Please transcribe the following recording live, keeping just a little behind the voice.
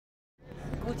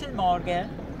Guten Morgen.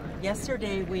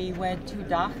 Yesterday we went to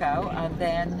Dachau and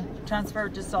then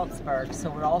transferred to Salzburg, so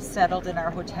we're all settled in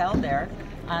our hotel there.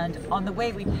 And on the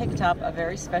way we picked up a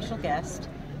very special guest.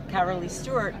 Carolee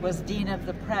Stewart was Dean of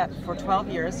the Prep for 12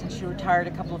 years and she retired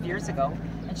a couple of years ago.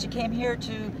 And she came here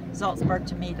to Salzburg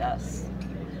to meet us.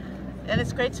 And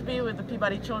it's great to be with the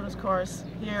Peabody Children's Chorus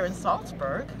here in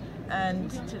Salzburg. And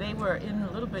today we're in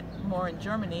a little bit more in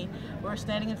Germany. We're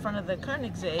standing in front of the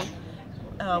Konigsee.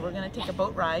 We're going to take a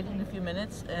boat ride in a few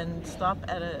minutes and stop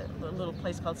at a little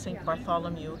place called St.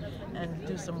 Bartholomew and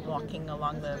do some walking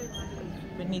along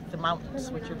beneath the mountains,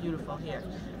 which are beautiful here.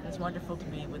 It's wonderful to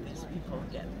be with these people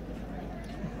again.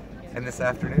 And this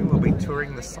afternoon we'll be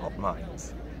touring the salt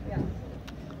mines.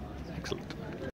 Excellent.